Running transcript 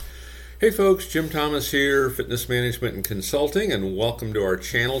Hey folks, Jim Thomas here, Fitness Management and Consulting, and welcome to our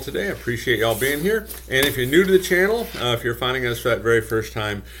channel today. I appreciate y'all being here. And if you're new to the channel, if you're finding us for that very first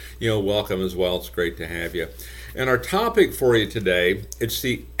time, welcome as well. It's great to have you. And our topic for you today, it's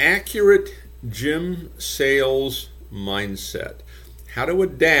the accurate gym sales mindset. How to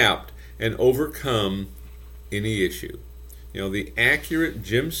adapt and overcome any issue. The accurate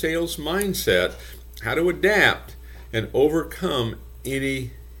gym sales mindset, how to adapt and overcome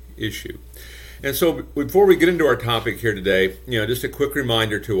any issue. And so before we get into our topic here today, just a quick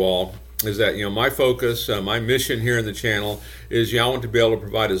reminder to all is that, my focus, my mission here in the channel is I want to be able to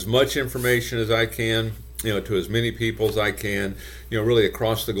provide as much information as I can, to as many people as I can, really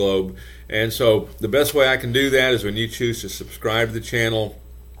across the globe. And so the best way I can do that is when you choose to subscribe to the channel,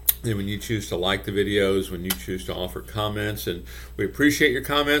 and when you choose to like the videos, when you choose to offer comments. And we appreciate your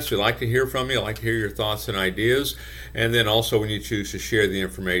comments. We like to hear from you. I like to hear your thoughts and ideas. And then also when you choose to share the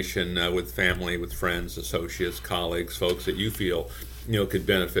information with family, with friends, associates, colleagues, folks that you feel could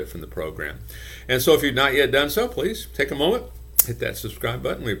benefit from the program. And so if you've not yet done so, please take a moment, hit that subscribe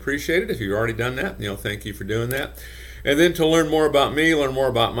button. We appreciate it. If you've already done that, thank you for doing that. And then to learn more about me, learn more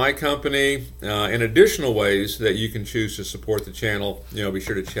about my company, and additional ways that you can choose to support the channel, be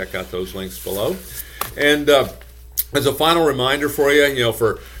sure to check out those links below. And as a final reminder for you,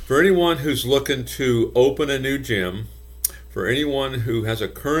 for anyone who's looking to open a new gym, for anyone who has a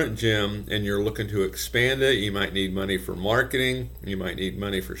current gym and you're looking to expand it, you might need money for marketing, you might need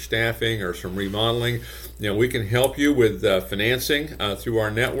money for staffing or some remodeling. We can help you with financing through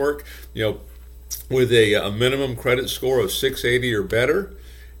our network. With a minimum credit score of 680 or better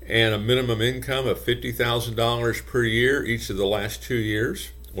and a minimum income of $50,000 per year each of the last 2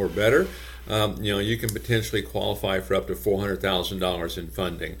 years or better, you can potentially qualify for up to $400,000 in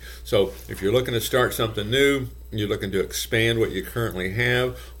funding. So if you're looking to start something new, you're looking to expand what you currently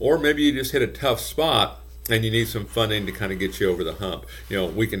have, or maybe you just hit a tough spot and you need some funding to kind of get you over the hump,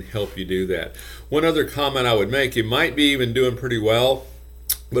 we can help you do that. One other comment I would make, you might be even doing pretty well,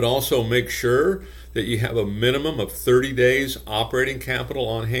 but also make sure that you have a minimum of 30 days operating capital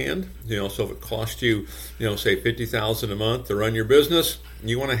on hand. So if it costs you, say $50,000 a month to run your business,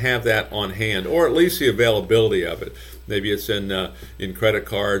 you want to have that on hand, or at least the availability of it. Maybe it's in credit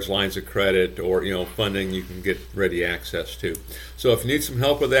cards, lines of credit, or funding you can get ready access to. So if you need some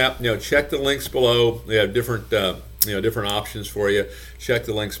help with that, check the links below. We have different different options for you. Check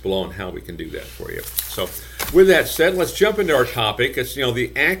the links below on how we can do that for you. So with that said, let's jump into our topic. It's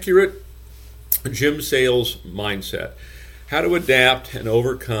the accurate gym sales mindset. How to adapt and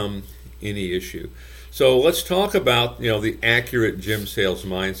overcome any issue. So let's talk about the accurate gym sales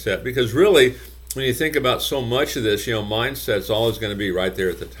mindset, because really when you think about so much of this, mindset's always going to be right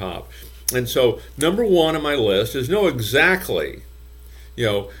there at the top. And so number one on my list is know exactly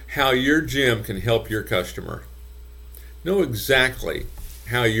how your gym can help your customer. Know exactly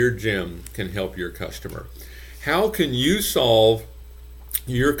how your gym can help your customer. How can you solve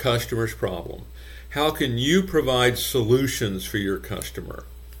your customer's problem? How can you provide solutions for your customer?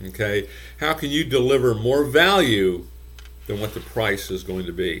 Okay? How can you deliver more value than what the price is going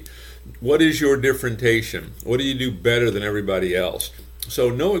to be? What is your differentiation? What do you do better than everybody else?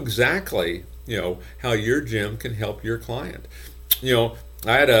 So know exactly, how your gym can help your client.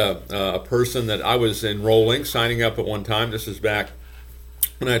 I had a person that I was signing up at one time. This is back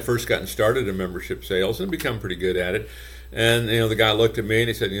when I had first gotten started in membership sales and become pretty good at it. And the guy looked at me and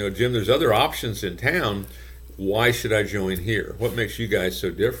he said, Jim, there's other options in town. Why should I join here? What makes you guys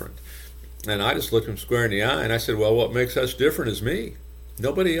so different? And I just looked him square in the eye and I said, well, what makes us different is me.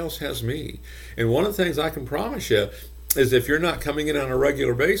 Nobody else has me. And one of the things I can promise you is if you're not coming in on a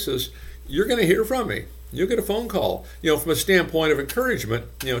regular basis, you're going to hear from me. You'll get a phone call, from a standpoint of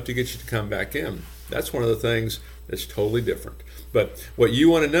encouragement, to get you to come back in. That's one of the things that's totally different. But what you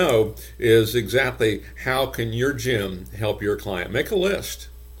want to know is exactly how can your gym help your client. Make a list.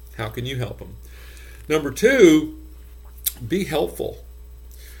 How can you help them? Number two, be helpful.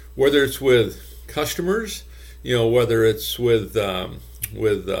 Whether it's with customers, whether it's with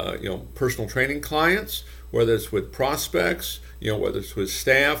personal training clients, whether it's with prospects, whether it's with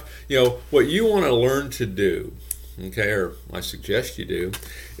staff, what you want to learn to do, okay, or I suggest you do,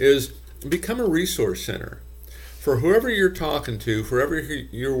 is become a resource center. For whoever you're talking to, for whoever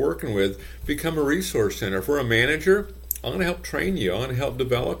you're working with, become a resource center. If we're a manager, I'm going to help train you. I'm going to help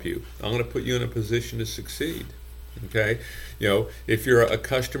develop you. I'm going to put you in a position to succeed. Okay? If you're a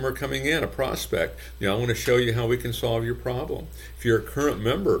customer coming in, a prospect, I'm going to show you how we can solve your problem. If you're a current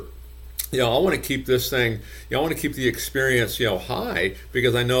member, I want to keep this thing, I want to keep the experience, high,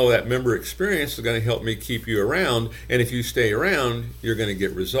 because I know that member experience is going to help me keep you around. And if you stay around, you're going to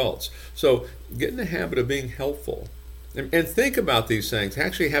get results. So get in the habit of being helpful and think about these things.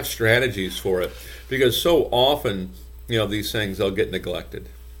 Actually have strategies for it, because so often, these things, they'll get neglected.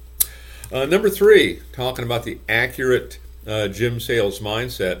 Number 3, talking about the accurate gym sales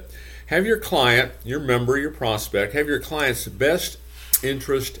mindset. Have your client, your member, your prospect, have your client's best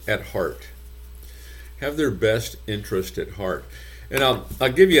interest at heart. Have their best interest at heart. And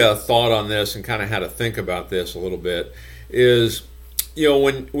I'll give you a thought on this and kind of how to think about this a little bit. Is,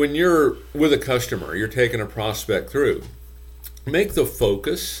 when you're with a customer, you're taking a prospect through, make the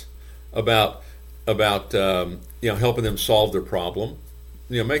focus about helping them solve their problem.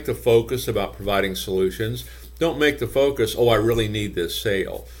 Make the focus about providing solutions. Don't make the focus, I really need this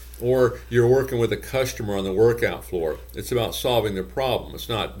sale. Or you're working with a customer on the workout floor. It's about solving the problem. It's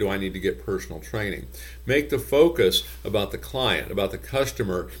not, do I need to get personal training? Make the focus about the client, about the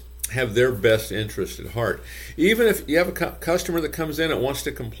customer. Have their best interest at heart. Even if you have a customer that comes in and wants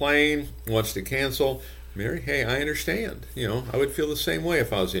to complain, wants to cancel, Mary, hey, I understand. I would feel the same way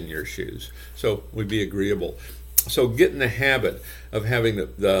if I was in your shoes. So we'd be agreeable. So get in the habit of having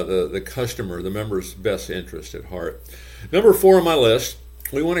the customer, the member's best interest at heart. Number 4 on my list,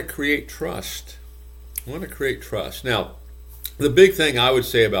 we want to create trust. We want to create trust. Now, the big thing I would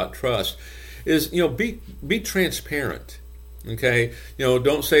say about trust is, be transparent. Okay,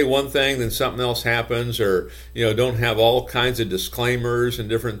 don't say one thing then something else happens, or don't have all kinds of disclaimers and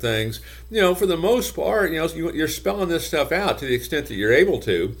different things. For the most part, you're spelling this stuff out to the extent that you're able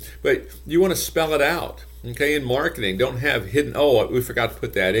to, but you want to spell it out. Okay, in marketing, don't have hidden, we forgot to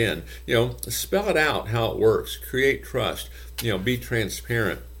put that in. Spell it out how it works. Create trust. Be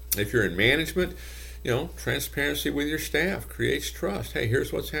transparent. If you're in management, transparency with your staff creates trust. Hey,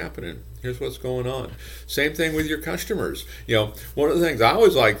 here's what's happening. Here's what's going on. Same thing with your customers. One of the things I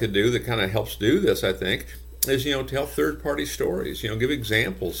always like to do that kind of helps do this, I think, is, tell third-party stories. Give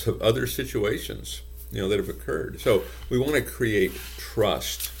examples of other situations, that have occurred. So we want to create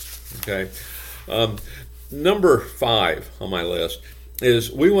trust. Okay. Number 5 on my list is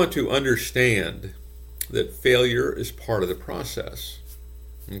we want to understand that failure is part of the process.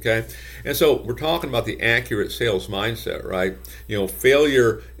 Okay? And so we're talking about the accurate sales mindset, right?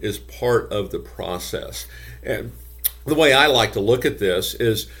 Failure is part of the process. And the way I like to look at this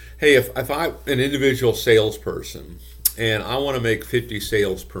is, hey, if I'm an individual salesperson and I want to make 50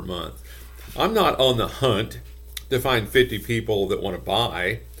 sales per month, I'm not on the hunt to find 50 people that want to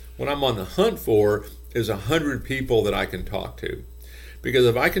buy. What I'm on the hunt for is 100 people that I can talk to. Because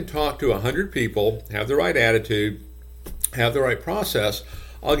if I can talk to 100 people, have the right attitude, have the right process,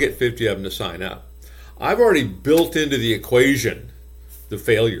 I'll get 50 of them to sign up. I've already built into the equation the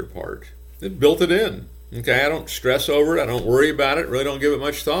failure part. It built it in. Okay, I don't stress over it. I don't worry about it. Really don't give it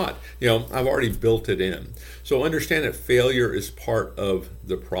much thought. I've already built it in. So understand that failure is part of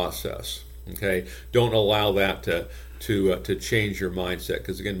the process. Okay, don't allow that to change your mindset,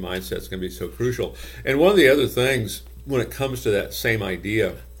 because again, mindset is going to be so crucial. And one of the other things when it comes to that same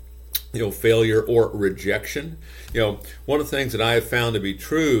idea, failure or rejection, one of the things that I have found to be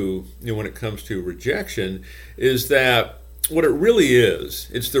true, when it comes to rejection, is that what it really is,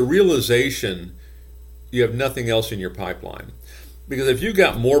 it's the realization you have nothing else in your pipeline. Because if you've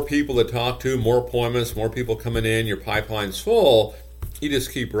got more people to talk to, more appointments, more people coming in, your pipeline's full, you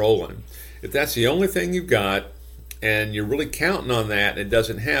just keep rolling. If that's the only thing you've got, and you're really counting on that and it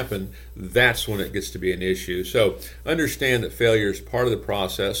doesn't happen, that's when it gets to be an issue. So understand that failure is part of the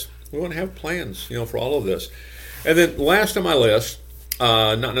process. We want to have plans, for all of this. And then last on my list,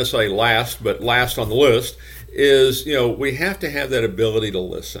 not necessarily last, but last on the list, is, we have to have that ability to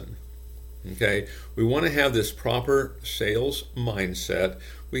listen. Okay? We want to have this proper sales mindset.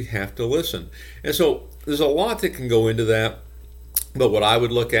 We have to listen. And so there's a lot that can go into that. But what I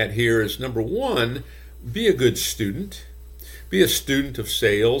would look at here is, number 1, be a good student. Be a student of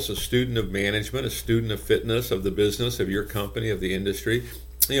sales, a student of management, a student of fitness, of the business, of your company, of the industry.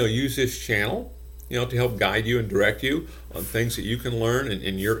 Use this channel, to help guide you and direct you on things that you can learn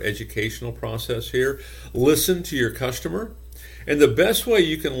in your educational process here. Listen to your customer. And the best way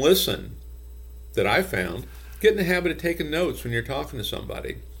you can listen that I found, get in the habit of taking notes when you're talking to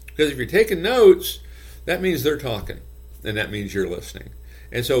somebody. Because if you're taking notes, that means they're talking, and that means you're listening.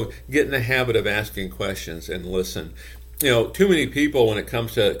 And so get in the habit of asking questions and listen. Too many people, when it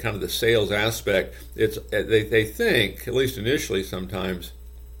comes to kind of the sales aspect, they think, at least initially sometimes,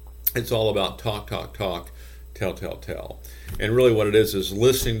 it's all about talk, tell. And really what it is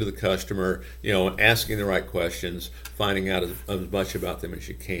listening to the customer, asking the right questions, finding out as much about them as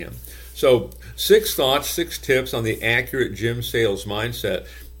you can. So 6 thoughts, 6 tips on the accurate gym sales mindset.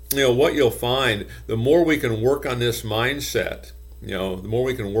 What you'll find, the more we can work on this mindset, the more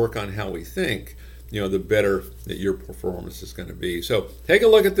we can work on how we think, the better that your performance is going to be. So take a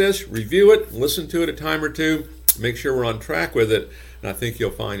look at this, review it, listen to it a time or two, make sure we're on track with it, and I think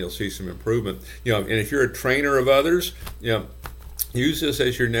you'll see some improvement. And if you're a trainer of others, use this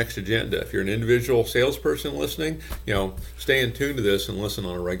as your next agenda. If you're an individual salesperson listening, stay in tune to this and listen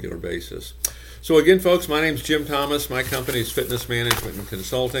on a regular basis. So again, folks, my name's Jim Thomas. My company is Fitness Management and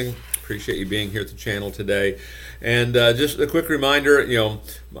Consulting. Appreciate you being here at the channel today. And just a quick reminder,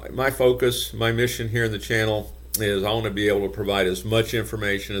 my focus, my mission here in the channel is I want to be able to provide as much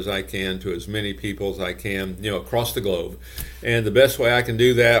information as I can to as many people as I can, across the globe. And the best way I can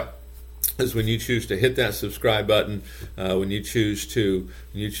do that is when you choose to hit that subscribe button, when you choose to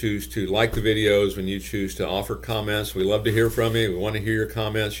like the videos, when you choose to offer comments. We love to hear from you. We want to hear your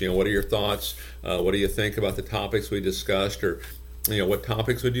comments. What are your thoughts? What do you think about the topics we discussed, or what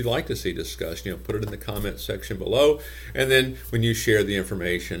topics would you like to see discussed? Put it in the comment section below, and then when you share the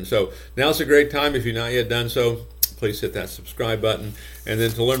information. So now's a great time. If you've not yet done so, please hit that subscribe button. And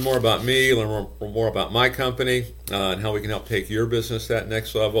then to learn more about me, learn more about my company, and how we can help take your business that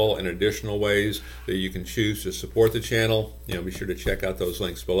next level, and additional ways that you can choose to support the channel, be sure to check out those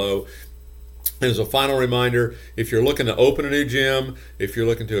links below. And as a final reminder, if you're looking to open a new gym, if you're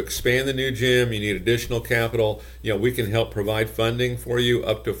looking to expand the new gym, you need additional capital, we can help provide funding for you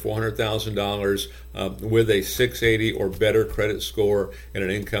up to $400,000 with a 680 or better credit score and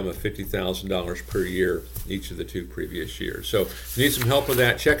an income of $50,000 per year each of the 2 previous years. So if you need some help with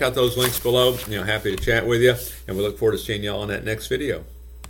that, check out those links below. Happy to chat with you, and we look forward to seeing you all in that next video.